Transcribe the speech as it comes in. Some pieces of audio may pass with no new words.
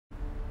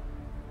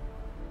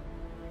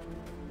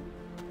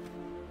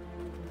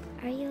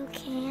Are you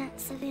okay, Aunt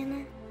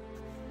Savannah?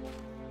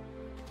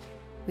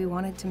 We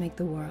wanted to make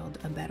the world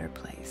a better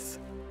place.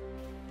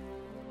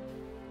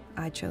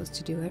 I chose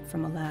to do it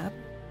from a lab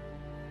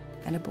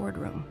and a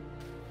boardroom.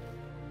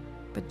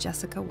 But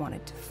Jessica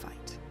wanted to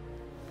fight.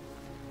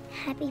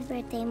 Happy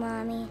birthday,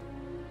 Mommy.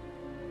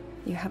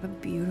 You have a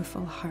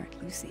beautiful heart,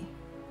 Lucy.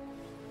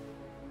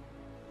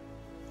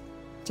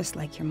 Just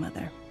like your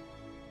mother.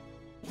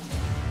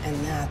 And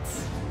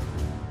that's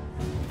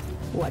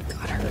what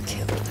got her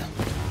killed.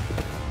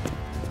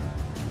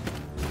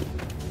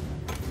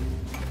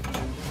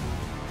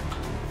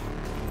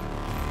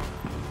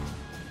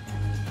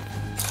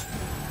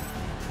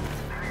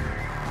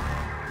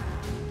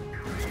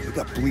 They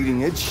got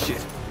bleeding edge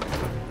shit.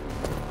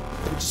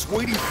 We're just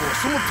waiting for us.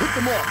 Someone pick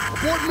them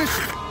off. Abort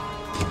mission.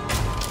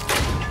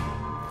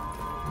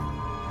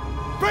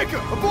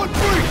 Breaker, abort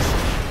breach!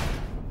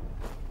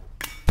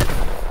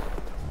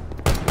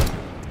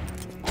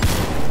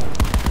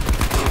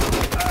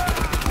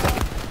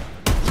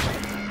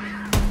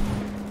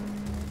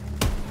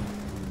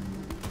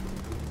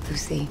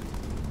 Lucy,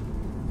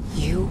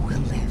 you will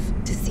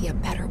live to see a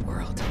better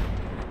world.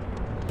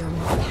 Your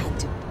mom had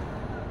to.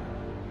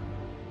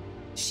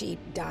 She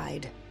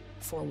died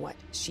for what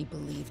she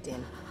believed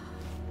in.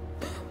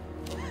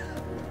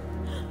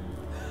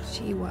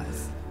 She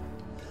was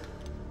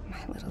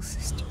my little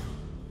sister.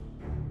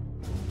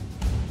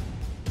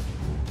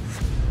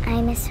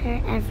 I miss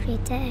her every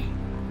day.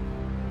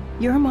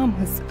 Your mom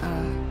was,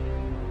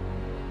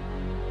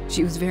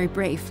 she was very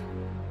brave.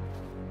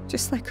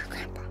 Just like her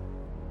grandpa.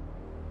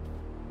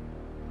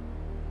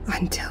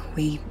 Until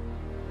we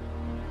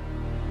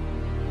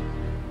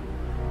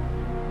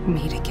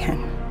meet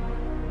again.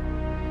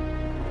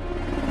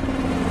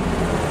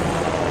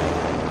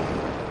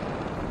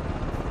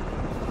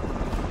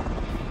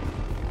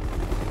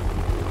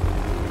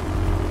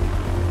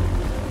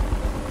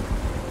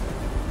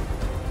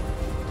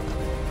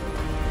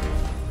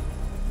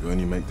 You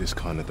only make this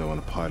kind of dough on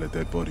a pile of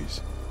dead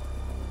bodies.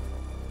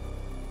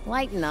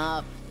 Lighten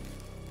up.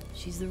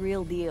 She's the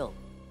real deal.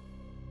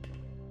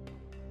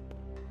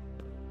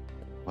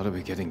 What are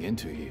we getting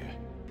into here?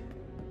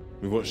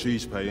 With what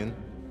she's paying.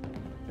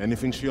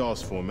 Anything she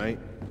asks for, mate.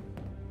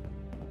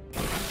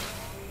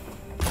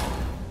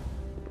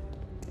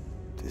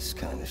 This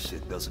kind of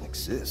shit doesn't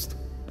exist.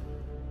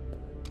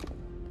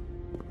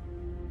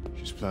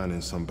 She's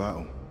planning some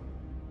battle.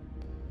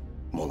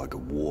 More like a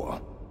war.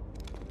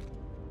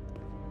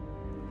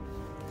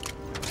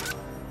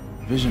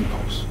 Vision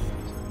pulse.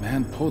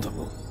 Man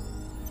portable.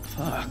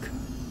 Fuck.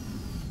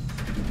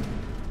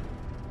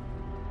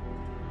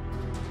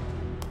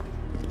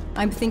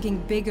 I'm thinking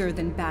bigger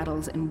than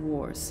battles and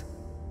wars.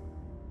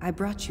 I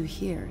brought you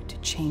here to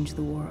change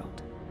the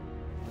world.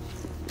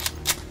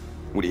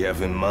 What do you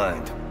have in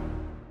mind?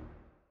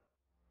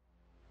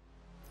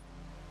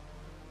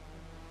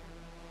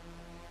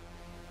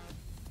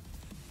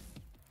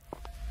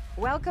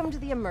 Welcome to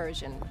the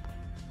immersion.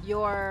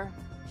 Your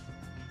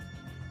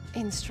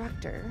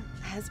instructor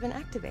has been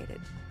activated.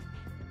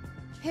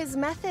 His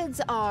methods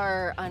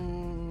are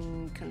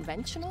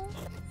unconventional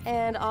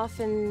and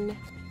often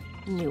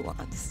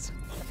nuanced.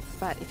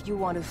 But if you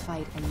want to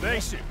fight and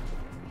Face it!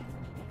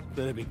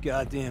 Better be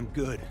goddamn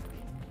good.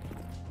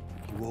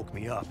 You woke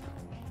me up.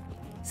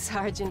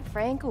 Sergeant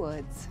Frank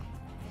Woods,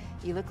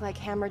 you look like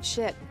hammered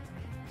shit.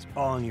 It's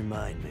all in your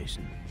mind,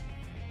 Mason.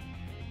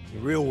 In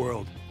the real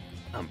world,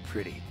 I'm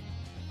pretty.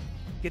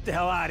 Get the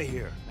hell out of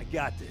here. I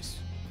got this.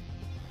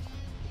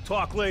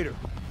 Talk later.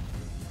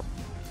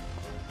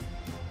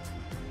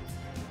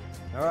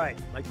 All right,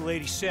 like the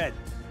lady said,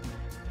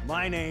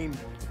 my name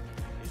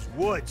is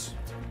Woods.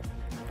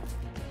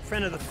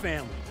 Friend of the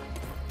family.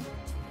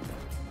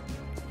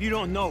 You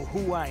don't know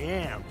who I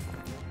am.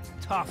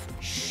 Tough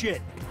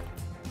shit.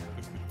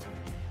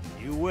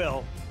 You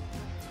will.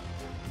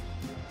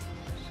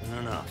 Soon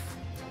enough.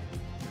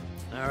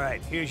 All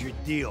right, here's your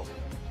deal.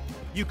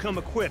 You come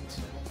equipped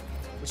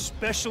with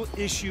special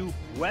issue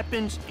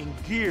weapons and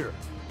gear.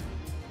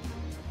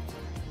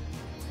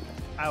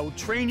 I will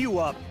train you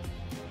up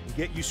and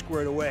get you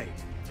squared away.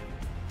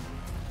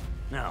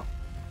 Now,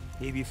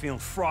 maybe you're feeling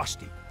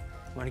frosty.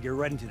 Want to get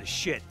right into the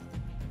shit.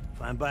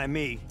 Fine by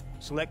me.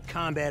 Select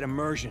combat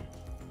immersion.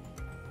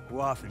 Go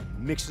off and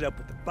mix it up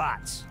with the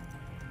bots.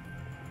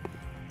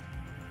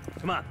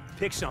 Come on,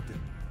 pick something.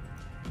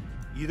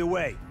 Either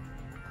way,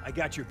 I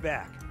got your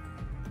back.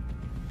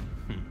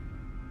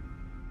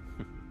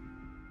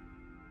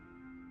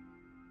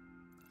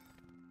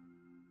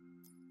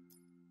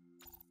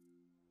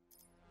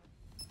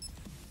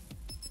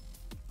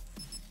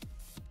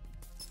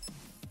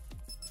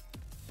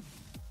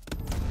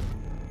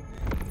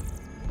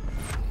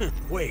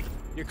 Wait,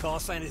 your call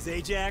sign is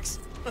AJAX?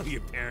 What are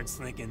your parents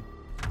thinking?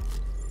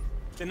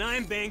 The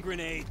 9-bang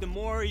grenade, the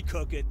more you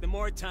cook it, the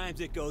more times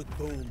it goes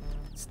boom.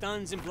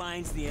 Stuns and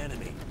blinds the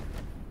enemy.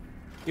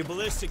 Your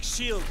ballistic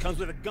shield comes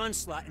with a gun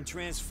slot and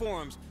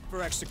transforms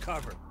for extra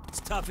cover. It's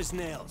tough as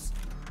nails.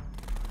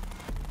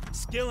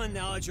 Skill and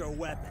knowledge are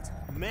weapons.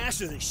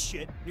 Master this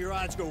shit, your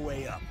odds go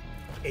way up.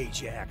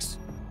 AJAX.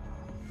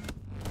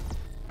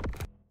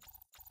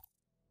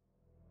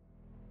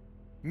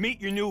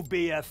 Meet your new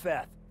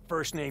BFF.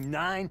 First name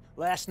 9,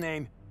 last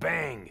name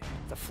Bang.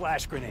 It's a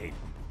flash grenade.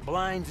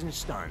 Blinds and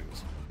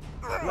stuns.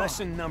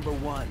 Lesson number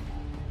 1.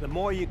 The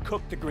more you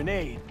cook the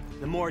grenade,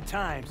 the more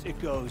times it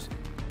goes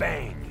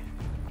bang.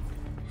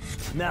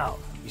 Now,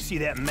 you see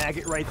that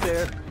maggot right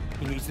there?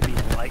 He needs to be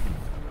enlightened.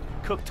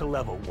 Cooked to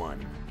level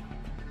 1.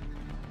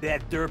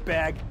 That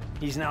dirtbag,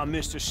 he's now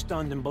Mr.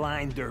 Stunned and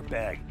Blind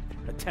Dirtbag.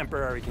 A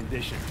temporary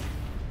condition.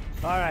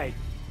 All right,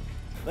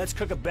 let's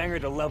cook a banger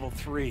to level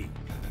 3.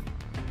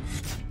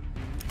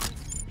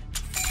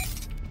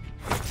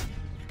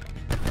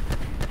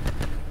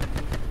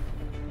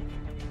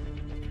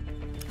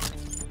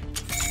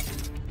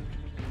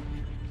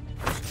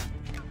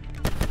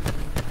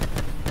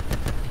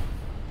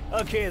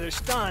 Okay, they're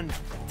stunned.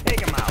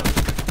 Take them out.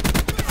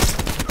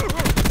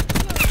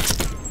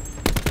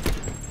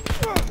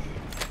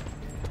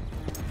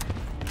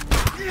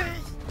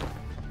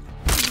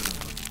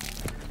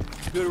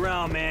 Good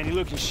round, man. You're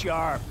looking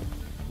sharp.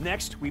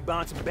 Next, we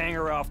bounce a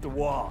banger off the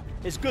wall.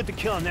 It's good to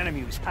kill an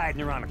enemy who's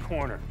hiding around a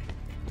corner.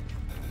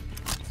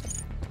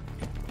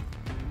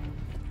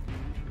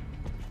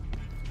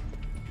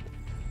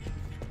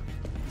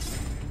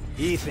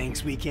 He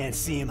thinks we can't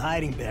see him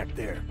hiding back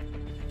there.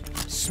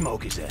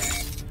 Smoke his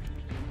ass.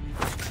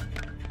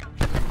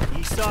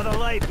 He saw the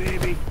light,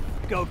 baby.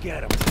 Go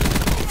get him.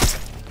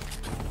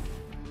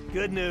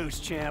 Good news,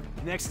 champ.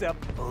 Next up,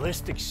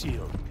 ballistic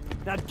shield.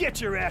 Now get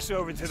your ass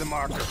over to the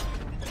marker.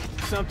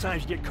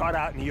 Sometimes you get caught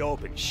out in the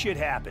open. Shit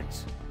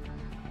happens.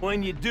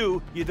 When you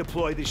do, you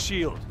deploy the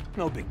shield.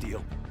 No big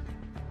deal.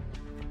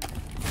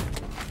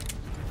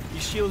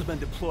 Your shield's been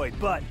deployed,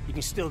 but you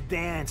can still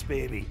dance,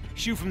 baby.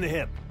 Shoot from the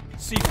hip.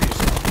 See for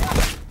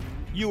yourself.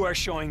 You are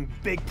showing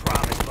big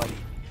promise, buddy.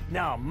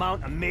 Now,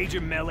 mount a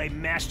major melee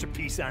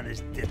masterpiece on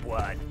this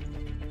dipwad.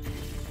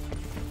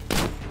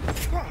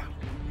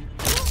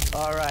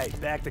 All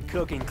right, back to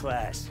cooking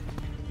class.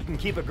 You can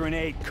keep a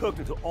grenade cooked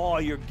until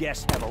all your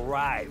guests have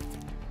arrived,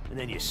 and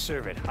then you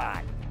serve it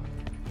hot.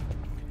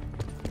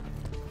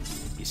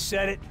 You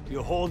set it,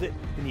 you hold it,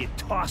 and you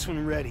toss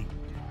when ready,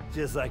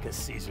 just like a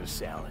Caesar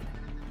salad.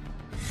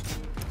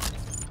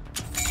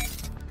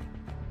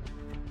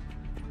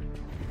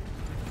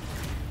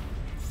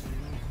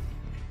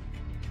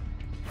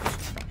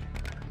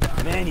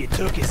 Man, you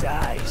took his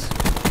eyes.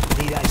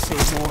 Need I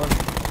say more?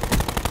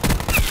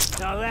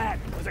 Now that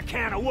was a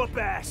can of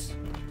whoop-ass.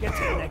 Get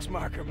to the next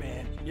marker,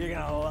 man. You're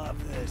gonna love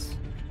this.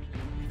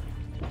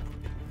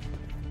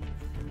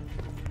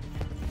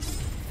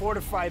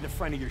 Fortify the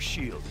front of your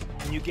shield,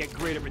 and you get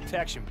greater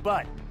protection,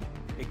 but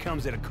it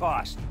comes at a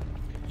cost.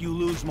 You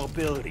lose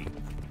mobility.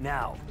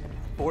 Now,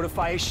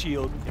 fortify a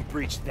shield and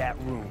breach that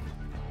room.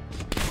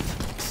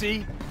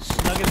 See?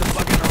 Snug in the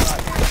bucket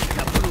of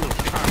Now put a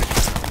little carnage.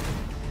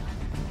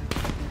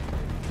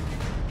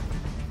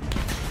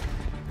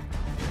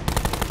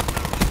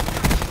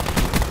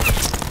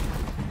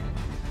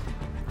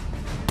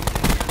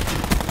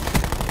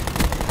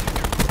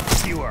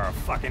 You are a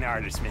fucking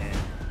artist, man.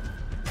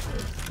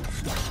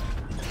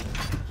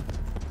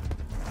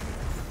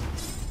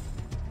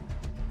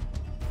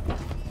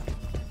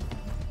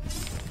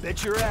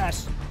 Bet your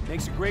ass.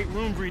 Makes a great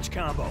room breach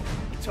combo.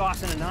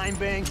 Toss in a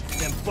 9-bang,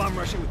 then bum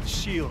rush it with the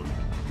shield.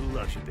 Who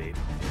loves you, baby?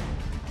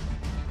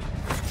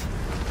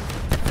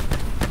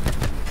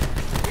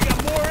 We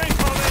got more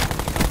incoming!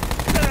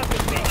 Set up the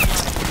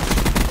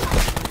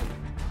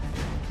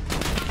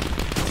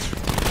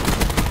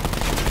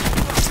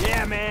beat.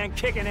 Yeah, man,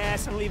 kicking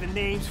ass and leaving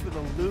names for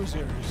the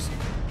losers.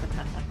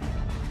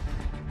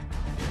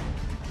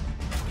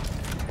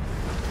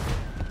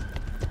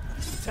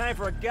 Time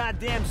for a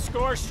goddamn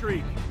score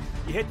streak.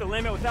 You hit the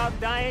limit without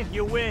dying,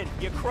 you win.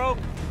 You croak,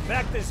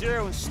 back to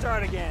 0 and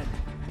start again.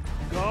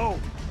 Go.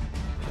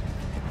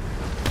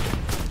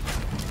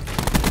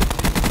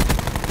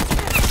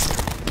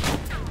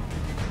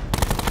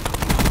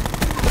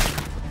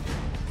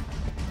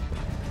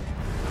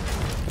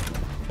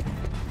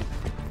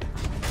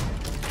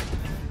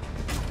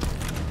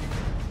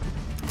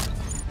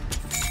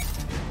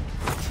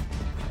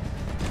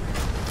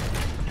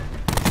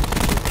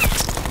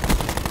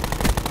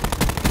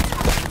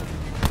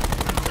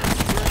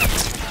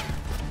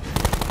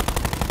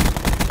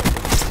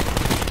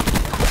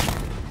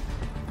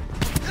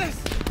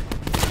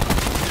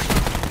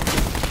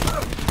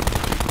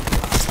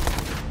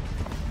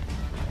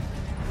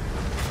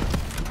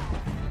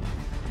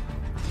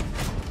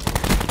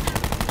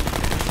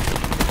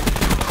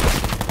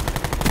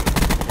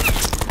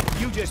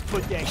 Just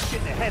put that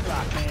shit in a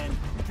headlock, man.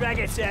 Drag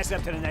its ass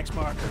up to the next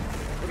marker.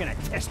 We're gonna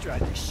test drive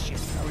this shit.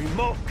 A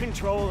remote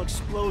control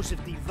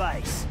explosive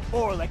device.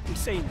 Or, like we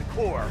say in the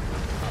Corps,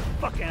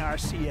 a fucking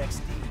RCXD.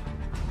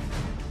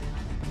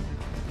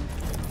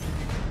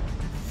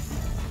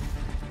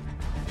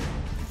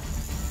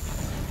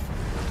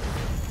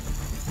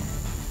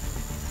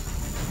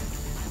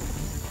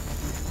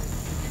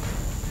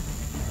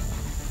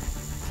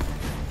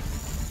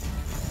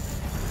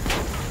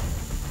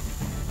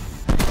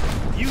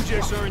 You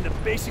just earned a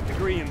basic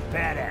degree in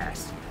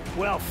badass.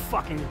 Well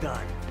fucking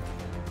done.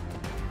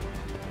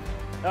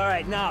 All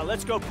right, now,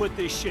 let's go put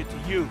this shit to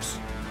use.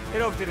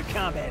 Head over to the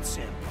combat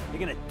sim.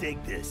 You're gonna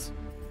dig this.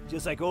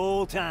 Just like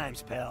old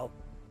times, pal.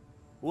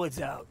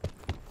 Woods out.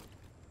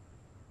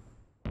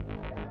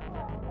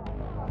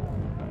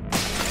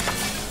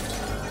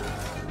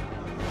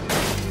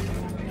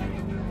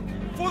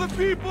 For the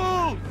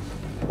people!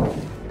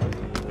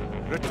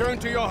 Return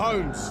to your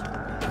homes.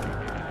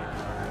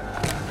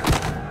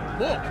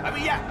 More, I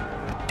mean, yeah.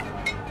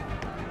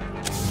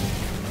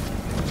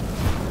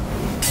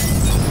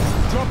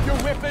 Drop your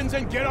weapons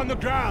and get on the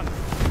ground.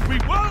 We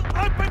won't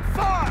open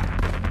fire!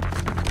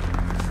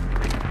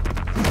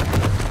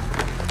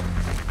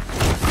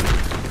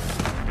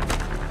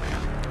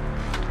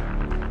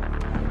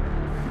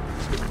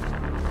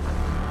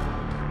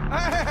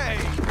 Hey!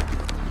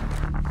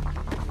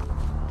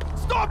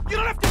 Stop! You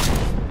don't have to...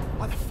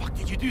 Why the fuck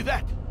did you do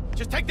that?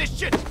 Just take this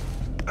shit!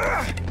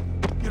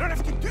 You don't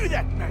have to do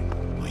that, man!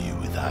 Are you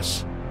with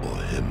us or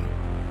him?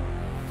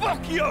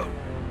 Fuck you!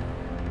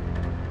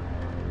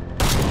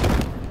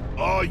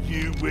 Are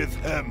you with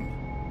him?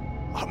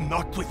 I'm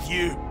not with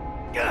you.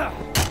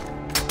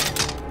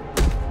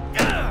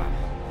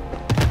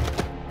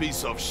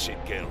 Piece of shit,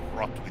 get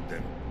rot with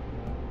them.